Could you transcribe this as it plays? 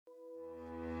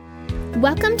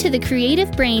Welcome to the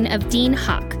creative brain of Dean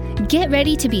Hawk. Get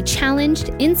ready to be challenged,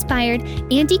 inspired,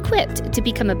 and equipped to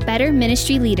become a better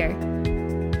ministry leader.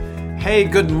 Hey,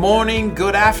 good morning,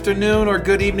 good afternoon, or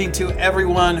good evening to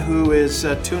everyone who is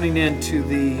tuning in to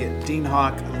the Dean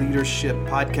Hawk Leadership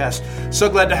Podcast. So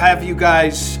glad to have you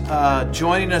guys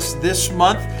joining us this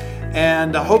month,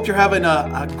 and I hope you're having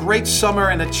a great summer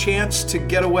and a chance to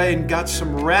get away and got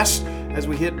some rest as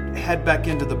we head back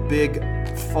into the big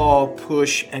fall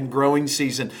push and growing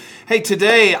season. Hey,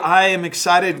 today I am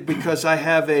excited because I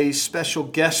have a special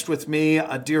guest with me,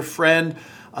 a dear friend,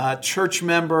 church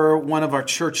member, one of our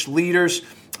church leaders.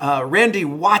 Randy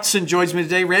Watson joins me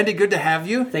today. Randy, good to have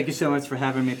you. Thank you so much for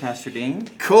having me, Pastor Dean.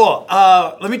 Cool.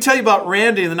 Let me tell you about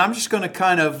Randy, and then I'm just going to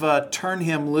kind of turn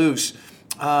him loose.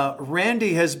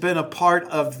 Randy has been a part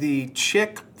of the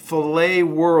Chick-fil-A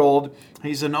world.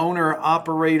 He's an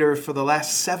owner-operator for the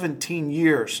last 17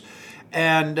 years.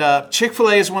 And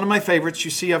Chick-fil-A is one of my favorites.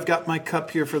 You see, I've got my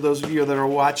cup here for those of you that are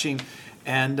watching,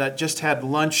 and just had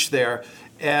lunch there.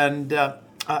 And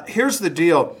here's the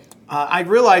deal. I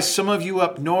realize some of you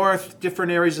up north,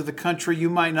 different areas of the country, you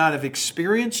might not have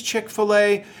experienced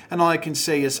Chick-fil-A, and all I can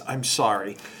say is, I'm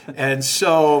sorry. And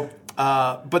so,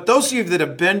 but those of you that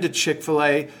have been to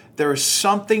Chick-fil-A, there is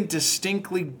something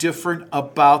distinctly different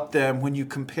about them when you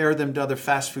compare them to other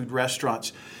fast food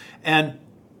restaurants. And,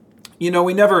 you know,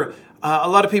 a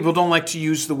lot of people don't like to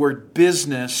use the word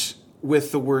business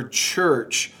with the word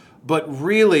church, but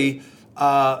really,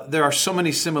 there are so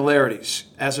many similarities.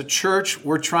 As a church,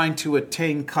 we're trying to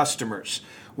attain customers.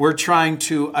 We're trying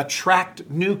to attract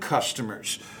new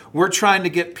customers. We're trying to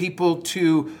get people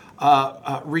to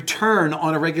return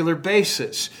on a regular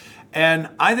basis. And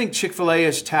I think Chick-fil-A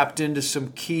has tapped into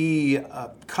some key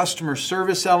customer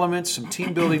service elements, some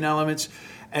team building elements.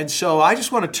 And so I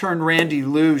just want to turn Randy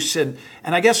loose. And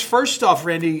I guess first off,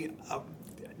 Randy,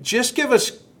 just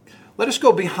let us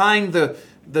go behind the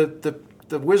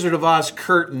Wizard of Oz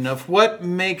curtain of what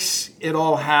makes it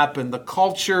all happen, the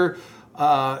culture,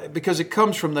 because it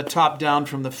comes from the top down,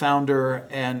 from the founder,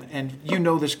 and you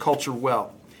know this culture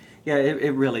well. Yeah,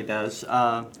 it really does.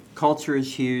 Culture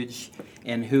is huge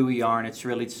in who we are, and it's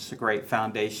really just a great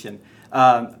foundation.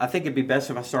 I think it'd be best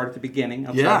if I start at the beginning.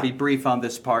 I'll try to be brief on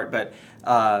this part, but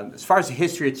as far as the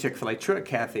history of Chick-fil-A, Truett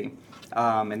Cathy, in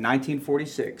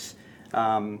 1946,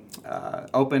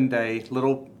 opened a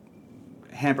little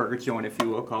hamburger joint, if you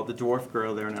will, called the Dwarf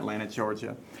Grill there in Atlanta,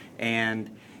 Georgia.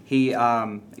 And he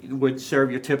would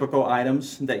serve your typical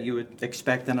items that you would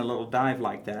expect in a little dive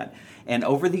like that. And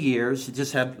over the years, it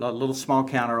just had a little small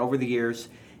counter. Over the years,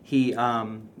 he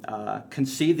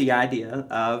conceived the idea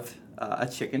of a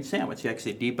chicken sandwich. He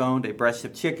actually deboned a breast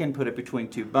of chicken, put it between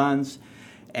two buns,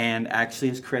 and actually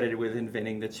is credited with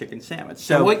inventing the chicken sandwich.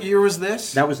 So and what year was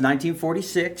this? That was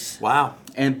 1946. Wow.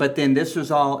 But then this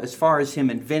was all, as far as him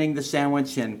inventing the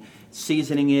sandwich and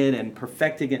seasoning it and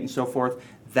perfecting it and so forth,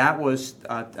 that was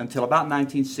until about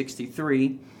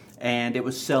 1963, and it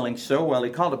was selling so well, he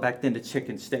called it back then the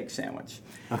chicken steak sandwich.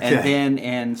 Okay. And then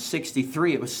in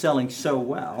 63, it was selling so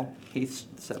well, he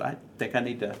said, I think I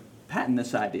need to patent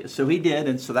this idea. So he did,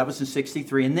 and so that was in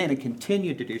 63, and then it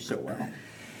continued to do so well.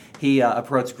 He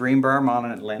approached Greenbrier Mall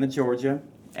in Atlanta, Georgia,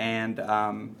 and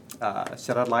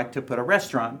said, I'd like to put a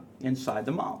restaurant inside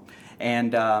the mall.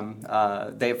 And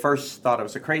they at first thought it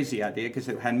was a crazy idea because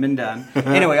it hadn't been done.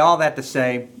 Anyway, all that to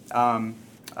say,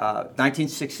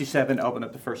 1967 opened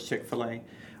up the first Chick-fil-A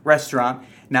restaurant.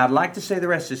 Now, I'd like to say the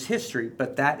rest is history,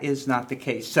 but that is not the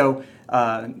case. So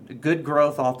good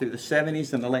growth all through the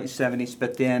 70s and the late 70s,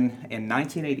 but then in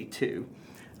 1982,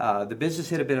 the business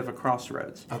hit a bit of a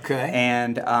crossroads. Okay.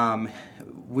 And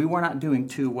we were not doing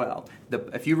too well.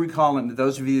 If you recall, and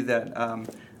those of you that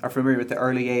are familiar with the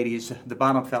early 80s, the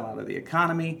bottom fell out of the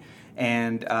economy,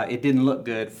 and it didn't look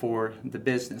good for the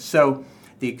business. So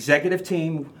the executive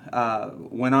team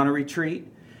went on a retreat,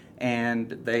 and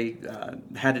they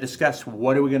had to discuss,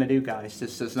 what are we going to do, guys?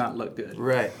 This does not look good.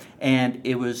 Right. And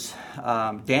it was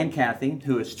Dan Cathy,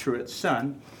 who is Truett's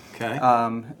son,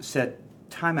 said,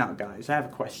 time out, guys. I have a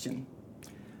question.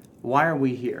 Why are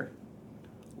we here?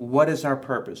 What is our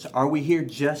purpose? Are we here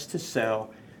just to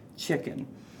sell chicken?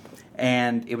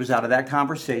 And it was out of that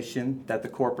conversation that the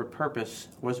corporate purpose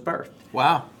was birthed.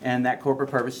 Wow. And that corporate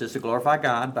purpose is to glorify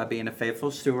God by being a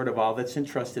faithful steward of all that's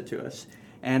entrusted to us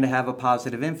and to have a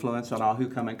positive influence on all who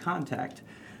come in contact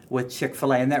with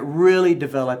Chick-fil-A. And that really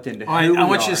developed into who we are. I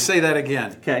want you to say that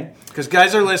again. Okay. Because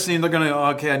guys are listening, they're going to go,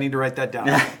 okay, I need to write that down.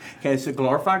 Okay, so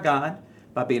glorify God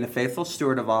by being a faithful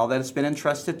steward of all that has been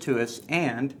entrusted to us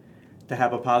and to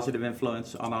have a positive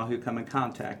influence on all who come in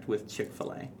contact with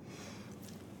Chick-fil-A.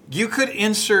 You could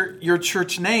insert your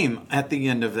church name at the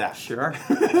end of that. Sure.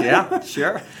 Yeah,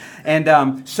 sure.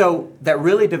 And so that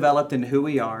really developed into who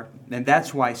we are. And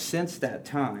that's why since that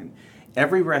time,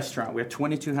 every restaurant, we have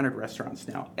 2,200 restaurants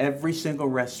now, every single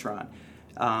restaurant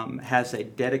has a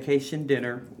dedication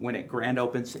dinner when it grand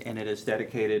opens, and it is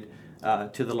dedicated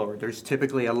to the Lord. There's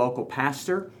typically a local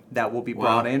pastor that will be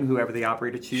brought in, whoever the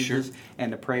operator chooses,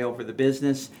 and to pray over the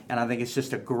business. And I think it's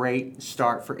just a great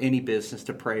start for any business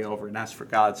to pray over and ask for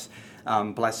God's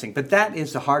blessing. But that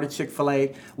is the heart of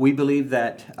Chick-fil-A. We believe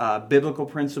that biblical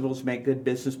principles make good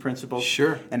business principles.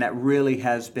 Sure. And that really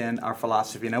has been our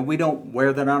philosophy. Now, we don't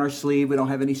wear that on our sleeve. We don't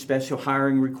have any special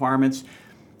hiring requirements.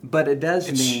 But it does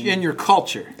mean... It's in your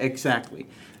culture. Exactly.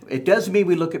 It does mean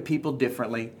we look at people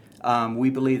differently. We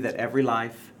believe that every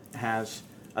life has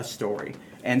a story.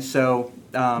 And so...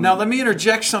 now, let me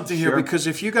interject something here, Sure. because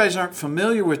if you guys aren't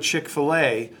familiar with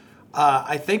Chick-fil-A,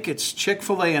 I think it's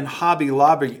Chick-fil-A and Hobby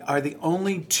Lobby are the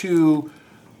only two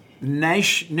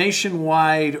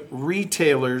nationwide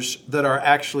retailers that are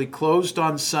actually closed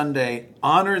on Sunday,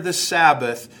 honor the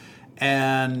Sabbath,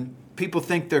 and people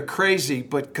think they're crazy,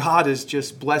 but God is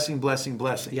just blessing, blessing,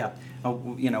 blessing. Yeah.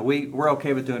 We're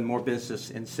okay with doing more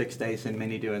business in 6 days than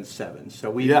many do in 7.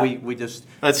 So we just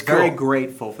That's very cool.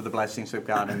 grateful for the blessings of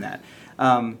God in that.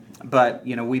 But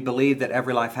we believe that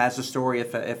every life has a story.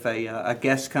 If a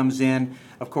guest comes in,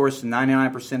 of course,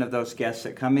 99% of those guests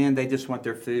that come in, they just want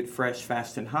their food fresh,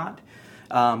 fast, and hot.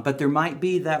 But there might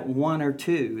be that one or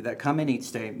two that come in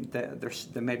each day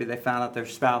that maybe they found out their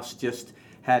spouse just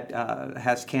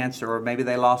has cancer, or maybe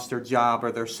they lost their job,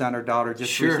 or their son or daughter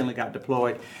just recently got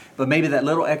deployed. But maybe that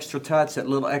little extra touch, that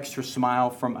little extra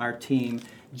smile from our team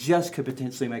just could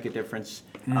potentially make a difference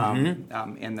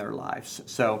in their lives.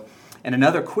 So, and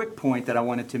another quick point that I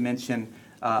wanted to mention,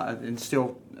 and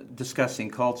still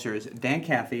discussing culture, is Dan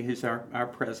Cathy, who's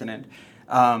our president.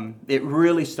 It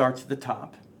really starts at the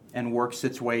top and works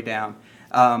its way down.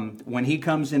 When he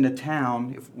comes into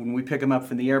town, when we pick him up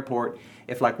from the airport,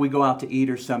 if like we go out to eat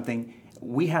or something,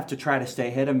 we have to try to stay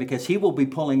ahead of him, because he will be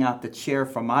pulling out the chair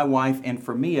for my wife and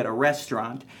for me at a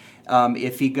restaurant.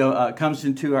 If he comes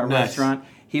into our restaurant,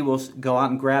 he will go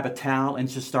out and grab a towel and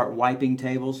just start wiping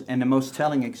tables. And the most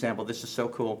telling example, this is so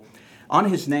cool, on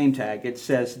his name tag it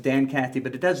says Dan Cathy,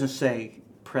 but it doesn't say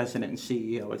president and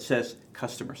CEO. It says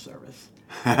customer service.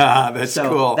 That's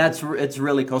cool. It's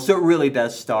really cool. So it really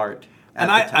does start.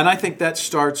 And I think that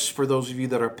starts for those of you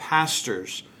that are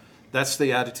pastors. That's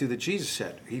the attitude that Jesus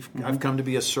said. I've come to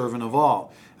be a servant of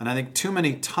all. And I think too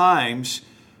many times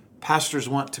pastors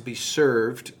want to be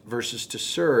served versus to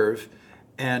serve.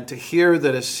 And to hear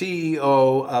that a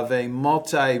CEO of a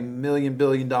multi-million,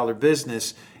 billion-dollar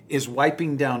business is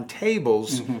wiping down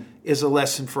tables is a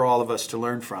lesson for all of us to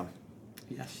learn from.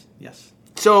 Yes.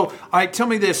 So, all right, tell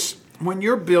me this. When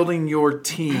you're building your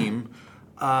team,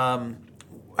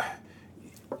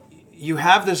 you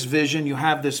have this vision, you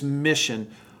have this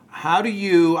mission. How do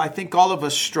you, I think all of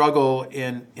us struggle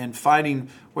in finding,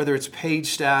 whether it's paid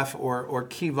staff or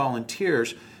key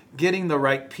volunteers, getting the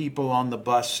right people on the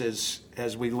bus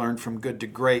as we learn from good to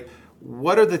great.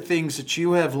 What are the things that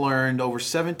you have learned over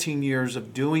 17 years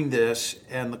of doing this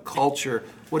and the culture?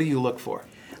 What do you look for?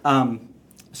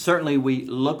 Certainly we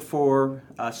look for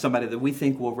somebody that we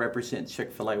think will represent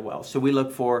Chick-fil-A well. So we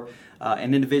look for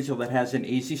an individual that has an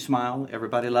easy smile.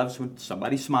 Everybody loves when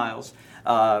somebody smiles.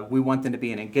 We want them to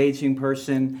be an engaging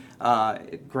person,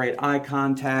 great eye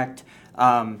contact.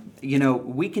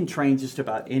 We can train just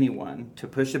about anyone to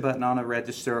push a button on a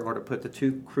register or to put the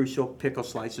 2 crucial pickle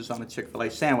slices on a Chick-fil-A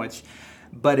sandwich.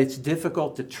 But it's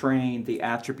difficult to train the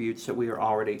attributes that we are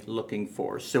already looking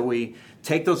for. So we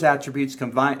take those attributes,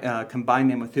 combine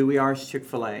them with who we are as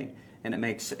Chick-fil-A, and it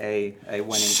makes a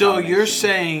winning So combination. you're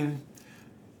saying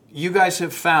you guys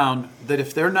have found that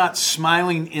if they're not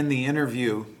smiling in the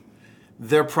interview,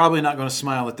 they're probably not going to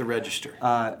smile at the register.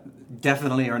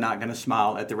 Definitely are not going to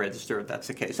smile at the register if that's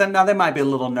the case. And now they might be a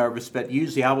little nervous, but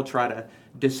usually I will try to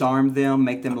disarm them,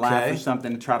 make them laugh or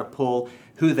something, and try to pull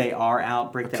who they are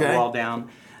out, break that wall down.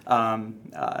 But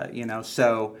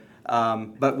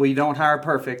we don't hire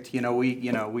perfect.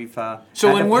 We've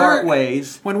so had to part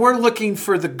ways. When we're looking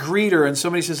for the greeter, and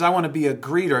somebody says, "I want to be a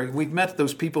greeter," we've met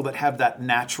those people that have that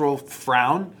natural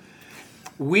frown.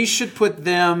 We should put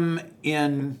them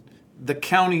in the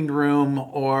counting room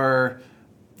or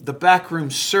the back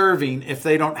room serving if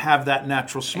they don't have that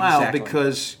natural smile. Exactly.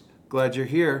 Because glad you're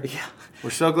here. Yeah. We're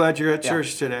so glad you're at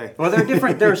church today. Well,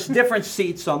 there's different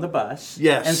seats on the bus.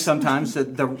 Yes. And sometimes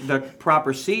the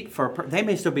proper seat they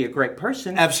may still be a great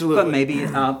person. Absolutely. But maybe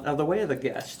out of the way of the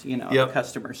guest, the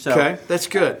customer. So okay, that's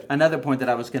good. Another point that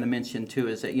I was going to mention too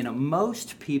is that,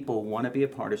 most people want to be a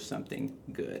part of something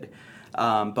good.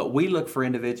 But we look for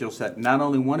individuals that not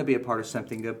only want to be a part of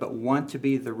something good, but want to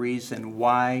be the reason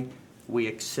why we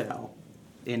excel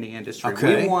in the industry.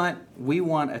 Okay. We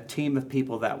want a team of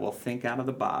people that will think out of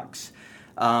the box,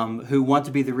 who want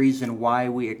to be the reason why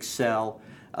we excel.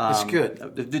 That's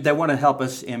good. They want to help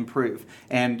us improve.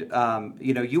 And,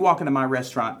 you walk into my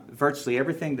restaurant, virtually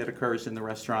everything that occurs in the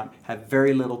restaurant have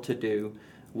very little to do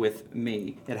with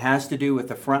me. It has to do with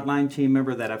the frontline team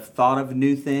member that have thought of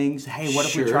new things. Hey, what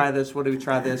if we try this? What if we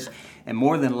try this? And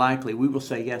more than likely, we will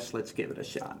say, yes, let's give it a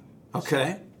shot.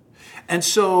 Okay. And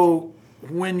so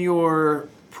when you're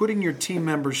putting your team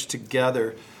members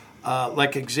together,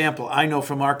 like example, I know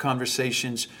from our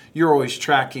conversations, you're always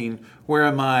tracking, where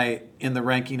am I in the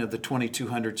ranking of the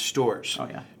 2,200 stores? Oh,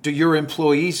 yeah. Do your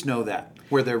employees know that,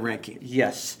 where they're ranking?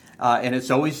 Yes. And it's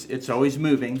always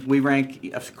moving. We rank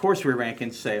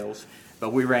in sales, but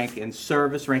we rank in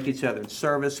service, rank each other in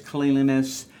service,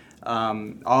 cleanliness,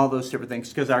 all those different things,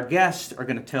 because our guests are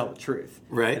going to tell the truth.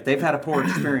 Right. If they've had a poor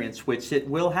experience, which it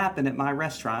will happen at my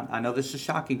restaurant. I know this is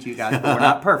shocking to you guys, but we're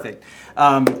not perfect.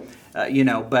 But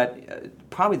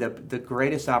probably the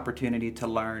greatest opportunity to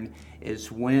learn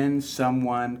is when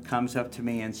someone comes up to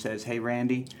me and says, "Hey,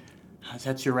 Randy, I was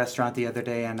at your restaurant the other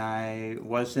day, and I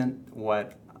wasn't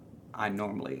what I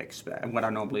normally expect, what I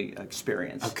normally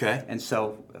experience." Okay. And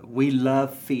so we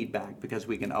love feedback because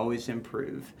we can always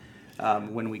improve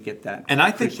when we get that. And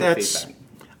I think feedback.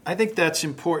 I think that's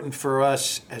important for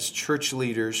us as church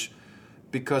leaders,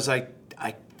 because I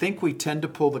think we tend to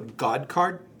pull the God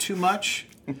card too much.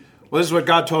 Well, this is what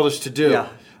God told us to do. Yeah.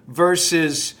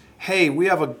 Versus, hey, we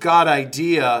have a God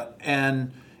idea,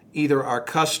 and either our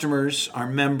customers, our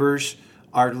members,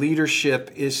 our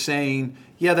leadership is saying,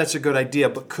 yeah, that's a good idea,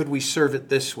 but could we serve it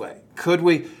this way? Could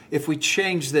we, if we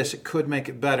change this, it could make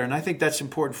it better. And I think that's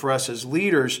important for us as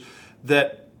leaders,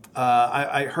 that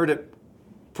I heard it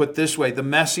put this way: the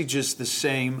message is the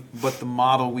same, but the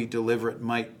model we deliver it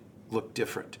might look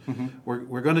different. Mm-hmm.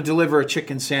 We're going to deliver a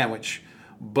chicken sandwich,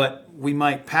 but we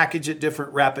might package it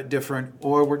different, wrap it different,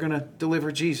 or we're going to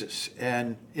deliver Jesus,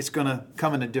 and it's going to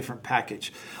come in a different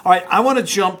package. All right, I want to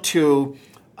jump to...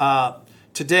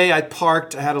 Today I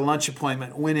had a lunch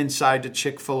appointment, went inside to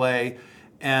Chick-fil-A,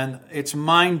 and it's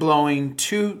mind-blowing.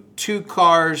 Two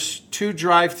cars, 2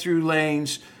 drive-through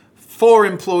lanes, 4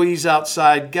 employees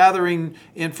outside gathering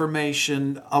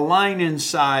information, a line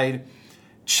inside.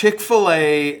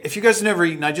 Chick-fil-A, if you guys have never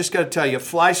eaten, I just got to tell you,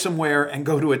 fly somewhere and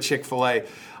go to a Chick-fil-A.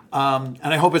 And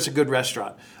I hope it's a good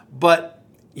restaurant. But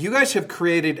you guys have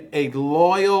created a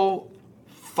loyal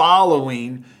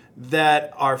following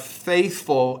that are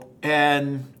faithful.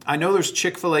 And I know there's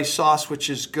Chick-fil-A sauce, which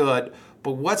is good,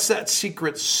 but what's that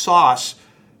secret sauce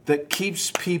that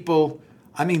keeps people,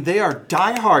 they are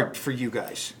diehard for you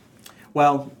guys?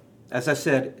 Well, as I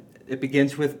said, it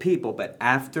begins with people, but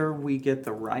after we get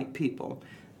the right people,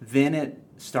 then it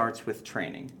starts with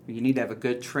training. You need to have a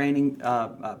good training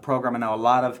program. I know a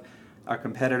lot of our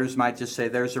competitors might just say,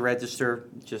 there's a register,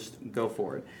 just go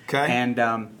for it. Okay. And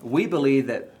we believe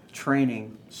that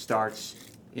training starts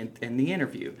in the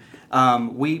interview.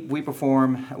 We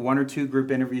perform 1 or 2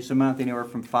 group interviews a month. Anywhere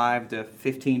from 5 to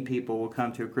 15 people will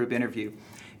come to a group interview.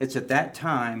 It's at that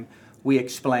time we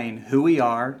explain who we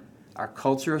are, our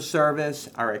culture of service,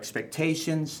 our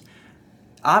expectations.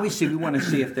 Obviously, we want to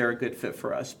see if they're a good fit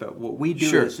for us. But what we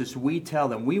do is we tell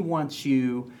them, we want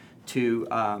you to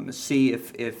see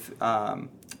if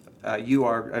we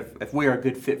are a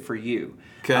good fit for you.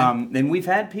 Okay. And we've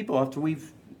had people, after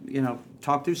we've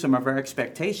talked through some of our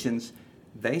expectations,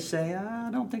 they say, I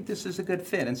don't think this is a good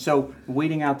fit. And so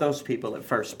weeding out those people at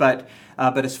first. But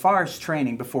as far as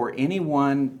training, before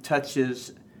anyone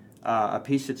touches a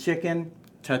piece of chicken,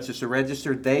 touches a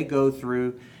register, they go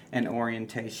through an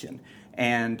orientation.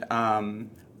 And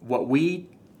what we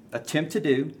attempt to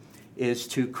do is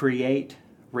to create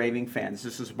raving fans.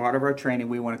 This is part of our training.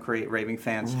 We want to create raving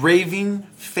fans. Raving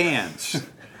fans.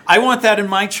 I want that in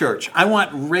my church. I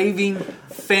want raving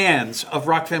fans of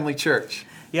Rock Family Church.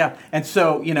 Yeah, and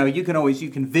so, you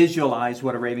can visualize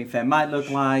what a raving fan might look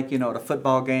like, at a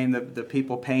football game, the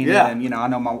people painted. Yeah. And, I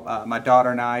know my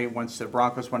daughter and I, once the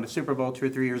Broncos won the Super Bowl 2 or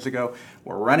 3 years ago,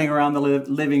 were running around the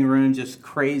living room just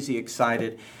crazy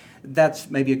excited. That's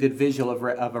maybe a good visual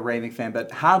of a raving fan.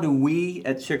 But how do we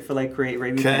at Chick-fil-A create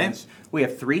raving fans? We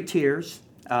have 3 tiers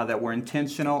that we're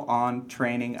intentional on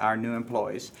training our new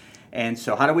employees. And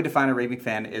so how do we define a raving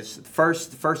fan? Is the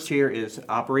first tier is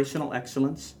operational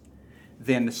excellence.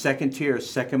 Then the second tier is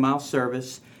second mile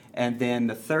service. And then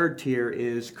the third tier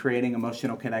is creating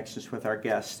emotional connections with our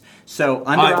guests. So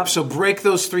so break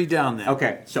those three down then.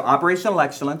 Okay, so operational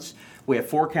excellence. We have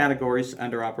 4 categories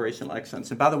under operational excellence.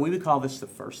 And by the way, we call this the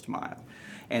first mile.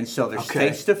 And so there's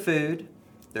taste of food,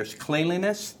 there's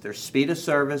cleanliness, there's speed of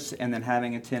service, and then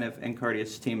having attentive and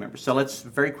courteous team members. So let's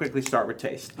very quickly start with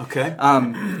taste. Okay.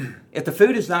 If the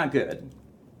food is not good,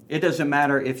 it doesn't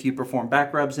matter if you perform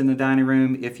back rubs in the dining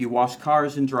room, if you wash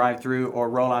cars in drive-through, or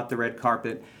roll out the red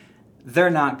carpet,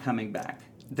 they're not coming back.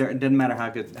 It doesn't matter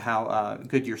how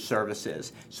good your service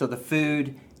is. So the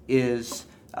food is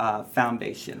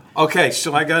foundation. Okay,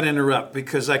 so I got to interrupt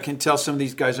because I can tell some of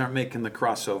these guys aren't making the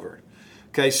crossover.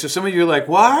 Okay, so some of you are like,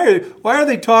 why are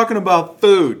they talking about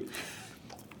food?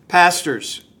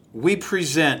 Pastors, we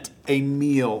present a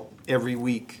meal every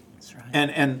week. That's right.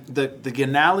 And the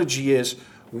analogy is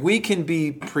we can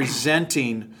be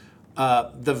presenting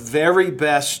the very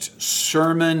best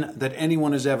sermon that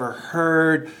anyone has ever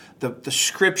heard. The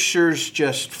scriptures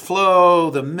just flow,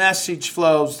 the message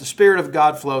flows, the Spirit of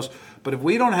God flows. But if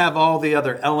we don't have all the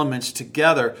other elements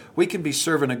together, we can be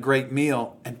serving a great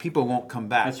meal and people won't come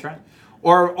back. That's right.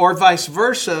 Or vice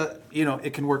versa,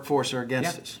 it can work for us or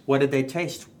against us. What did they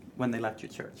taste when they left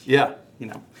your church? Yeah.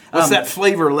 What's that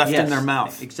flavor left yes, in their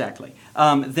mouth? Exactly.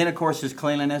 Then, of course, is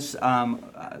cleanliness.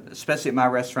 Especially at my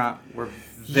restaurant, we're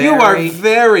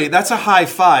that's a high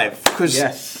five. Because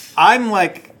yes. I'm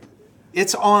like,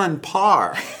 it's on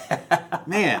par.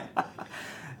 Man.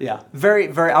 Yeah, very,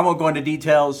 very. I won't go into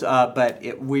details, but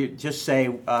we just say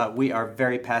we are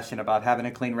very passionate about having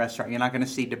a clean restaurant. You're not going to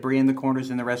see debris in the corners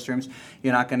in the restrooms.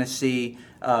 You're not going to see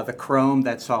the chrome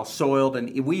that's all soiled,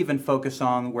 and we even focus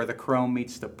on where the chrome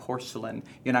meets the porcelain.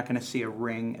 You're not going to see a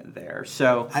ring there.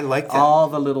 So I like that. All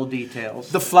the little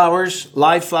details. The flowers,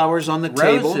 live flowers on the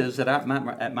table. Roses at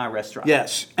my restaurant.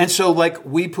 Yes, and so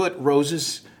we put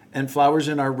roses and flowers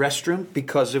in our restroom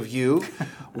because of you.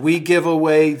 We give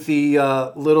away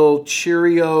the little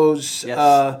Cheerios.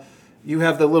 Yes. You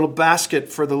have the little basket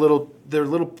for their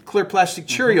little clear plastic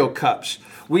Cheerio cups.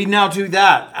 We now do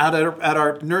that at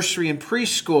our nursery and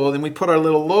preschool, and we put our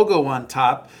little logo on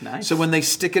top. Nice. So when they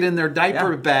stick it in their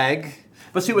diaper bag.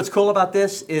 But see, what's cool about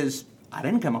this is I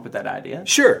didn't come up with that idea.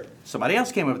 Sure. Somebody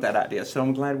else came up with that idea, so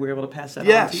I'm glad we were able to pass that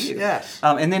on to you. Yes.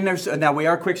 And then now we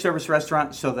are a quick service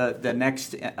restaurant, so the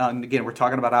next, again, we're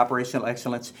talking about operational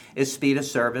excellence, is speed of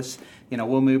service.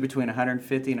 We'll move between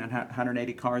 150 and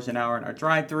 180 cars an hour in our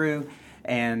drive-through,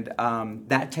 and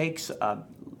that takes a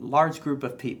large group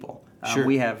of people. Sure.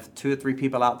 We have 2 or 3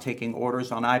 people out taking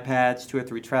orders on iPads, 2 or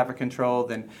 3 traffic control,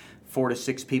 then 4 to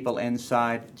 6 people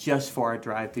inside just for our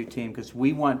drive-through team, because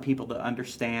we want people to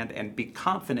understand and be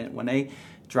confident when they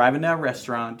drive into a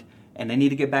restaurant and they need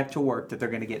to get back to work that they're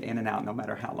going to get in and out no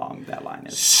matter how long that line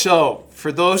is. So,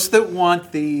 for those that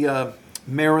want the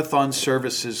marathon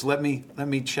services, let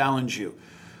me challenge you.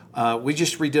 We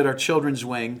just redid our children's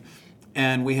wing,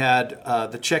 and we had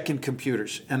the check-in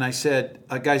computers. And I said,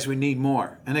 guys, we need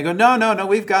more. And they go, no,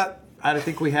 we've got, I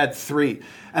think we had 3.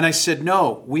 And I said,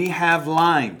 no, we have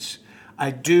lines.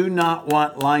 I do not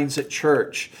want lines at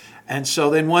church. And so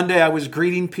then one day I was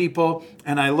greeting people,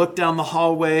 and I looked down the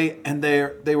hallway, and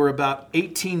they were about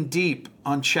 18 deep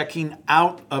on checking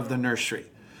out of the nursery.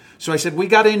 So I said, we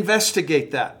got to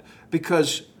investigate that,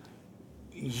 because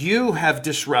you have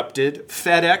disrupted,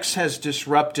 FedEx has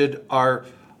disrupted our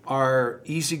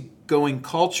easygoing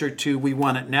culture to we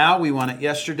want it now, we want it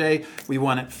yesterday, we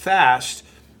want it fast.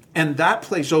 And that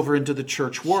plays over into the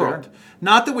church world. Sure.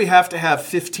 Not that we have to have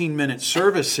 15-minute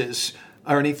services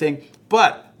or anything,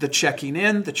 but the checking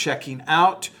in, the checking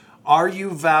out. Are you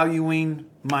valuing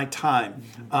my time?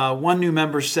 One new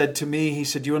member said to me, he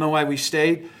said, do you know why we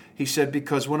stayed? He said,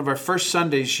 because one of our first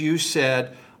Sundays you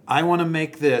said, I want to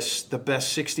make this the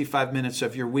best 65 minutes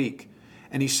of your week.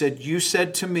 And he said, you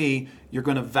said to me, you're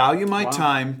going to value my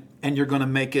time and you're going to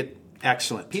make it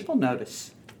excellent. People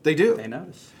notice. They do. They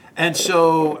notice. And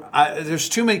so there's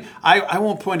too many, I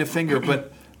won't point a finger,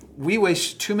 but we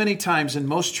waste too many times in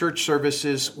most church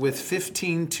services with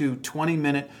 15 to 20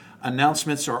 minute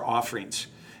announcements or offerings.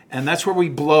 And that's where we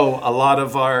blow a lot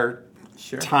of our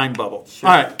time bubble. Sure.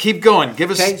 All right, keep going.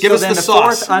 Give us the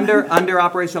sauce. Fourth, under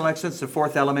operational excellence, the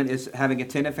fourth element is having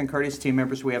attentive and courteous team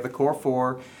members. We have the core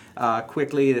 4.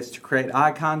 Quickly, it's to create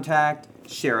eye contact,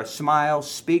 share a smile,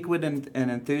 speak with an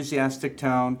enthusiastic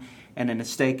tone, and then to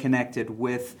stay connected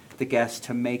with the guests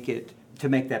to make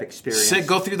that experience.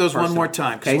 Go through those personal. One more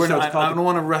time. Okay, so I don't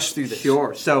want to rush through this.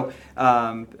 Sure. So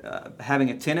having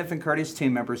attentive and courteous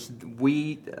team members,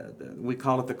 we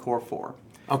call it the core 4.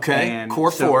 Okay, And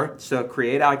core four. So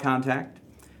create eye contact,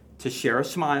 to share a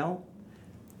smile,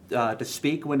 to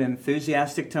speak with an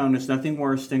enthusiastic tone. There's nothing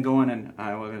worse than going and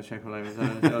I was going to check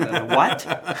what?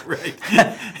 Right.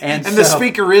 And the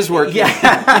speaker is working.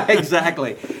 Yeah,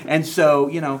 exactly. And so,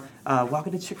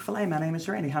 welcome to Chick-fil-A. My name is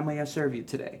Randy. How may I serve you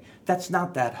today? That's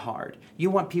not that hard. You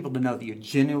want people to know that you're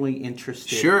genuinely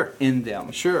interested in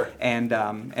them. Sure. And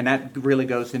that really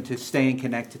goes into staying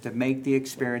connected to make the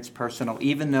experience personal,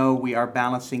 even though we are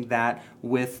balancing that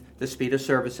with the speed of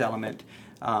service element.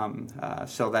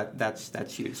 So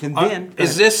that's huge. And then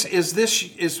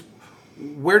is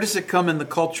where does it come in the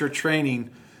culture training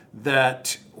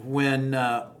that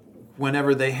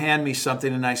whenever they hand me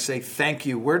something and I say thank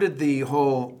you, where did the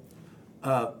whole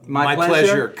my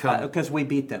pleasure come? Because we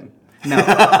beat them. No,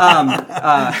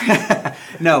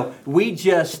 no.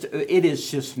 It is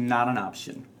just not an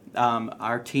option.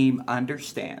 Our team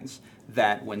understands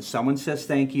that when someone says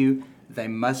thank you, they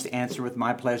must answer with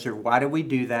my pleasure. Why do we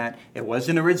do that? It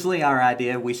wasn't originally our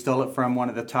idea. We stole it from one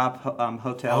of the top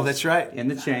hotels. Oh, that's right. In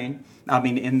the chain. I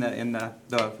mean, in the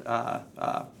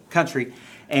country.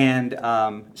 And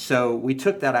so we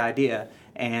took that idea,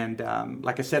 and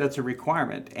like I said, it's a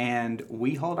requirement, and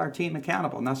we hold our team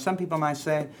accountable. Now, some people might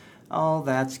say, "Oh,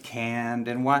 that's canned,"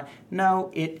 and why?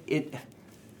 No,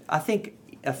 I think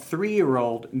a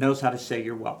 3-year-old knows how to say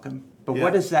 "you're welcome." But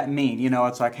what does that mean?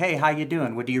 It's like, hey, how you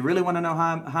doing? Well, do you really want to know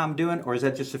how I'm doing, or is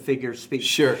that just a figure of speech?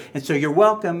 Sure. And so you're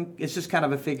welcome. It's just kind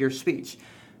of a figure of speech.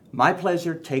 My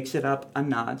pleasure takes it up a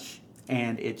notch,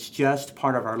 and it's just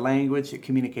part of our language. It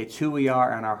communicates who we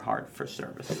are and our heart for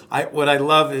service. What I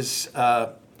love is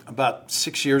about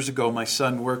 6 years ago, my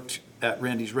son worked at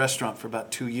Randy's restaurant for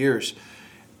about 2 years.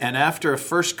 And after a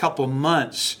first couple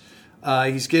months,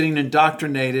 he's getting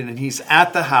indoctrinated, and he's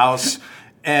at the house.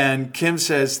 And Kim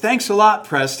says, "Thanks a lot,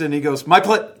 Preston." He goes,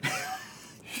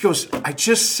 He goes, "I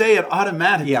just say it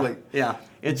automatically." Yeah.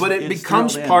 But it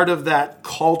becomes part of that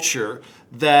culture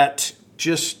that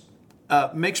just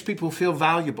makes people feel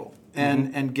valuable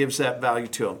and gives that value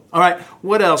to them. All right,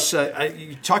 what else?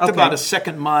 You talked about a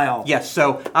second mile. Yes,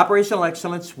 so operational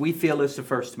excellence, we feel, is the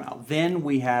first mile. Then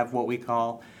we have what we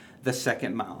call the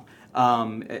second mile.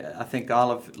 I think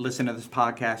all of listening to this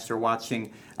podcast or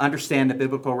watching understand the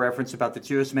biblical reference about the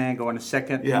Jewish man going a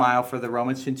second mile for the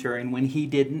Roman centurion when he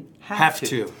didn't have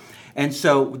to. And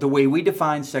so the way we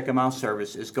define second mile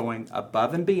service is going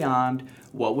above and beyond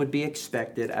what would be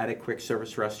expected at a quick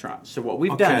service restaurant. So what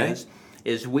we've done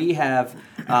is we have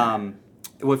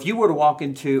Well, if you were to walk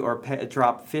into or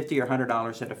drop $50 or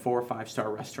 $100 at a 4 or 5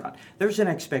 star restaurant, there's an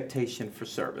expectation for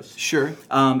service. Sure.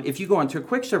 If you go into a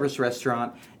quick service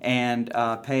restaurant and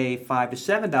pay $5 to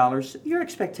 $7, your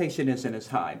expectation isn't as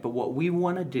high. But what we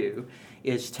want to do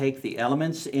is take the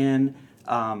elements in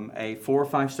a 4 or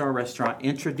 5 star restaurant,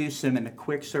 introduce them in a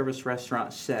quick service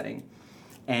restaurant setting,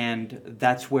 and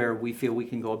that's where we feel we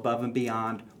can go above and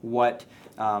beyond what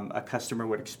a customer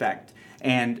would expect.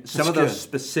 And some of those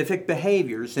specific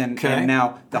behaviors, and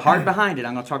now the heart behind it,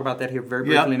 I'm going to talk about that here very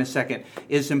briefly in a second,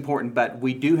 is important. But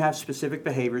we do have specific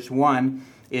behaviors. One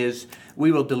is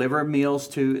we will deliver meals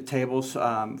to tables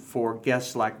for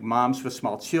guests like moms with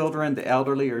small children, the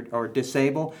elderly, or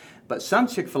disabled. But some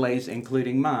Chick-fil-A's,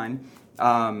 including mine,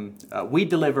 we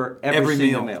deliver every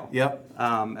single meal. Yep.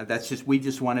 We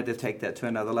just wanted to take that to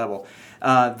another level.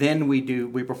 Then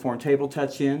we perform table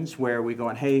touch-ins where we go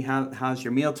and, hey, how's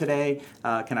your meal today?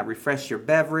 Can I refresh your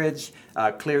beverage?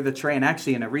 Clear the tray. And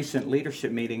actually, in a recent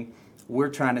leadership meeting, we're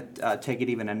trying to take it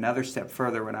even another step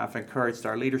further. When I've encouraged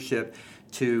our leadership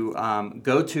to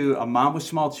go to a mom with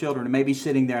small children and maybe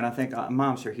sitting there, and I think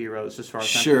moms are heroes as far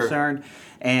as I'm concerned,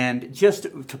 and just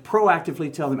to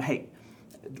proactively tell them, hey,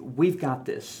 we've got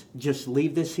this. Just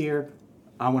leave this here.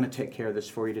 I want to take care of this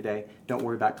for you today. Don't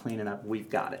worry about cleaning up. We've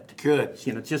got it. Good.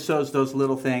 Just those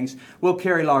little things. We'll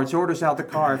carry large orders out the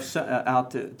car,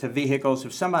 out to vehicles.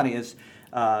 If somebody has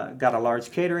got a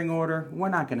large catering order, we're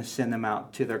not going to send them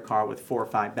out to their car with 4 or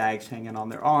 5 bags hanging on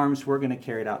their arms. We're going to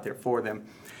carry it out there for them.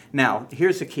 Now,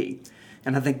 here's the key,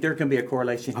 and I think there can be a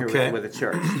correlation here with the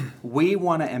church. We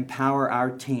want to empower our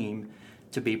team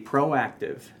to be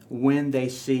proactive when they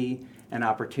see an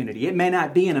opportunity. It may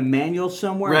not be in a manual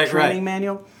somewhere, a training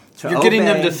manual. You're getting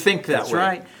them to think that way. That's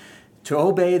right. To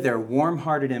obey their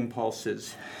warm-hearted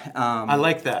impulses. I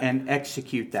like that. And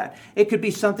execute that. It could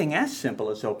be something as simple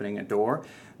as opening a door,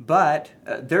 but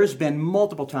there's been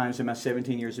multiple times in my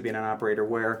 17 years of being an operator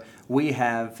where we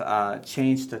have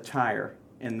changed a tire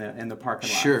in the parking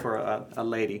lot Sure. for a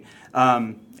lady.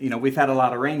 We've had a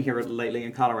lot of rain here lately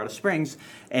in Colorado Springs,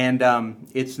 and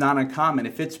it's not uncommon.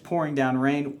 If it's pouring down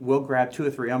rain, we'll grab 2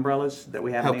 or 3 umbrellas that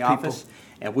we have in the office,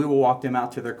 and we will walk them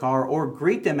out to their car or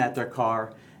greet them at their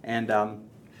car. And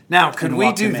now, could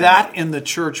we do that in the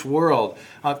church world?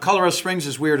 Colorado Springs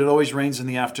is weird. It always rains in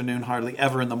the afternoon, hardly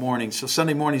ever in the morning. So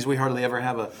Sunday mornings, we hardly ever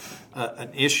have an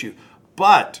issue.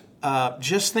 But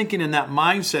just thinking in that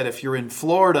mindset, if you're in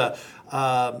Florida,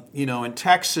 in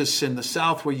Texas, in the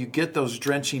South, where you get those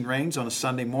drenching rains on a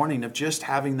Sunday morning, of just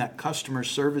having that customer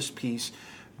service piece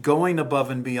going above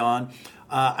and beyond.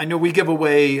 I know we give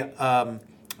away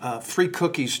free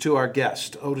cookies to our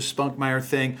guests. Otis Spunkmeyer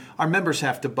thing. Our members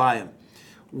have to buy them.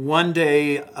 One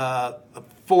day, a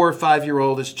 4 or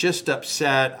 5-year-old is just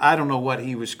upset. I don't know what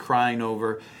he was crying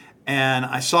over. And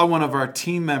I saw one of our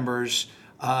team members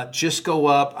just go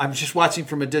up. I'm just watching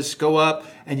from a distance, go up,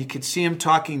 and you could see him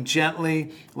talking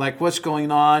gently, like, what's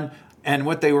going on? And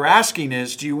what they were asking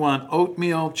is, do you want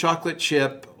oatmeal, chocolate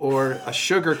chip, or a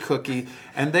sugar cookie?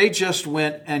 And they just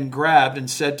went and grabbed and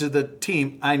said to the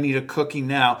team, I need a cookie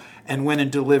now, and went and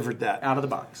delivered that. Out of the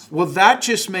box. Well, that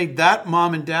just made that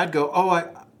mom and dad go,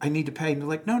 I need to pay. And they're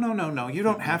like, no, you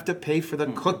don't have to pay for the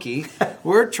cookie.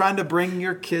 We're trying to bring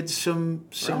your kids some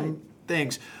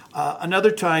things. Another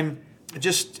time, it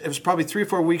was probably 3 or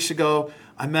 4 weeks ago,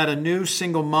 I met a new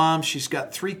single mom. She's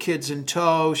got 3 kids in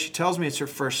tow. She tells me it's her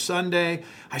first Sunday.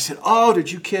 I said,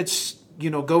 did you kids,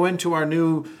 go into our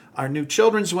new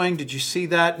children's wing? Did you see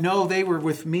that? No, they were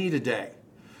with me today.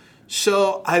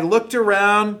 So I looked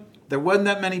around. There wasn't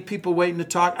that many people waiting to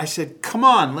talk. I said, come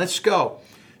on, let's go.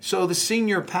 So the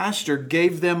senior pastor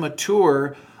gave them a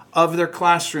tour of their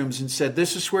classrooms and said,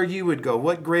 this is where you would go.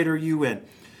 What grade are you in?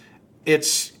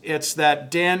 It's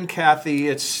that Dan Cathy.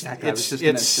 It's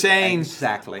saying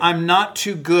exactly. I'm not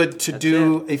too good to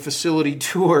do a facility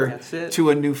tour to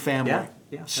a new family.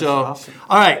 Yeah, so awesome.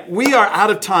 All right, we are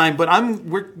out of time, but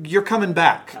you're coming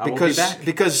back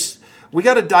because we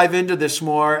got to dive into this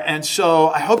more. And so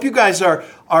I hope you guys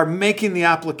are making the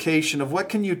application of what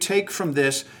can you take from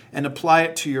this and apply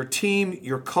it to your team,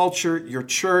 your culture, your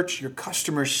church, your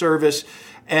customer service.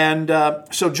 And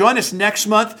so join us next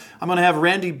month. I'm going to have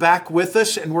Randy back with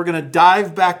us, and we're going to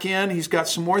dive back in. He's got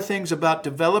some more things about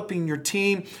developing your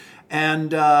team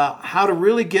and how to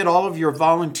really get all of your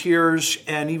volunteers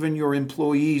and even your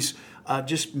employees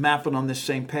just mapping on this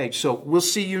same page. So we'll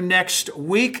see you next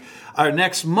week or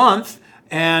next month.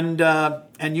 And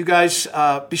you guys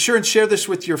be sure and share this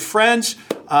with your friends.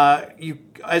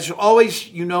 As always,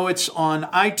 it's on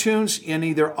iTunes in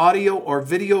either audio or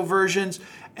video versions.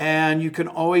 And you can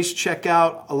always check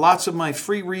out lots of my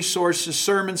free resources,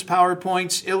 sermons,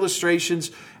 PowerPoints, illustrations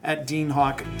at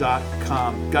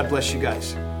deanhawk.com. God bless you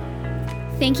guys.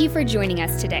 Thank you for joining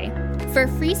us today. For a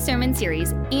free sermon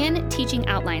series and teaching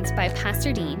outlines by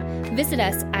Pastor Dean, visit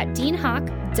us at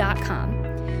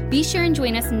deanhawk.com. Be sure and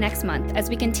join us next month as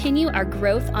we continue our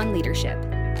growth on leadership.